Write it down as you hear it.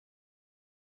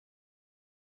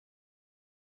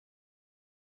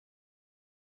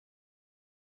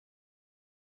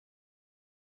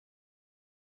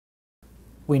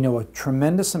We know a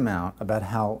tremendous amount about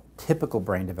how typical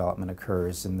brain development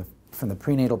occurs from the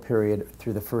prenatal period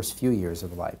through the first few years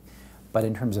of life. But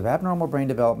in terms of abnormal brain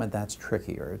development, that's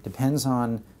trickier. It depends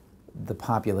on the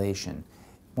population.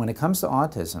 When it comes to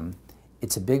autism,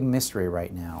 it's a big mystery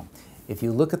right now. If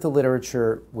you look at the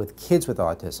literature with kids with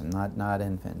autism, not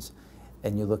infants,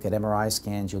 and you look at MRI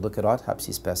scans, you look at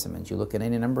autopsy specimens, you look at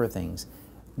any number of things,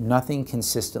 nothing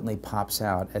consistently pops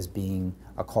out as being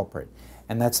a culprit.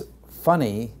 And that's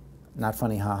funny, not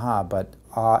funny haha, but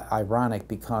ironic,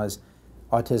 because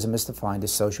autism is defined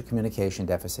as social communication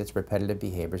deficits, repetitive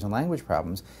behaviors, and language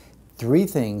problems. Three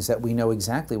things that we know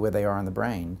exactly where they are in the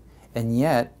brain, and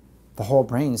yet the whole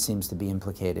brain seems to be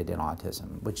implicated in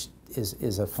autism, which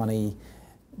is a funny,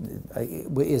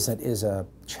 is a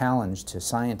challenge to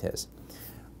scientists.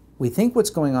 We think what's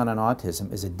going on in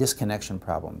autism is a disconnection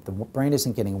problem. The brain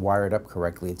isn't getting wired up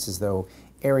correctly. It's as though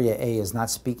area A is not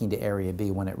speaking to area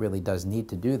B when it really does need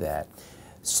to do that.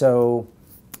 So,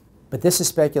 but this is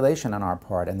speculation on our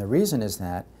part, and the reason is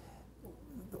that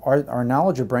our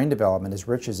knowledge of brain development, as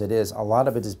rich as it is, a lot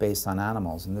of it is based on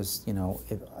animals, and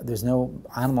there's no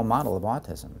animal model of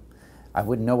autism. I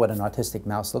wouldn't know what an autistic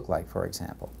mouse looked like, for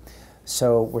example.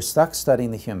 So we're stuck studying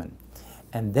the human.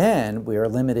 And then we are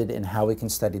limited in how we can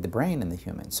study the brain in the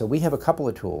human. So we have a couple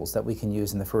of tools that we can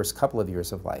use in the first couple of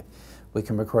years of life. We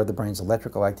can record the brain's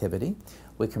electrical activity.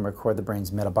 We can record the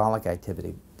brain's metabolic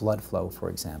activity, blood flow, for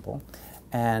example.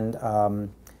 And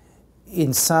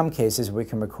in some cases, we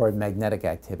can record magnetic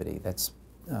activity. That's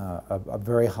a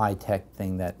very high-tech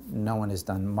thing that no one has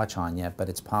done much on yet, but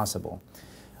it's possible.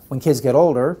 When kids get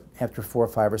older, after 4,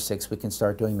 5, or 6, we can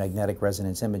start doing magnetic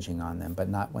resonance imaging on them, but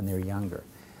not when they're younger.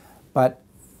 But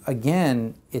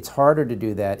again, it's harder to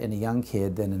do that in a young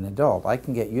kid than an adult. I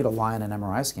can get you to lie on an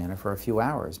MRI scanner for a few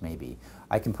hours, maybe.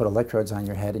 I can put electrodes on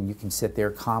your head and you can sit there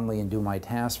calmly and do my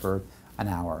task for an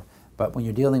hour. But when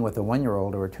you're dealing with a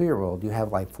 1-year-old or a 2-year-old, you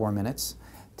have like 4 minutes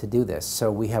to do this.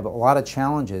 So we have a lot of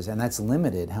challenges, and that's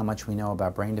limited how much we know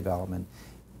about brain development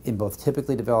in both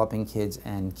typically developing kids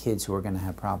and kids who are going to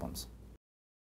have problems.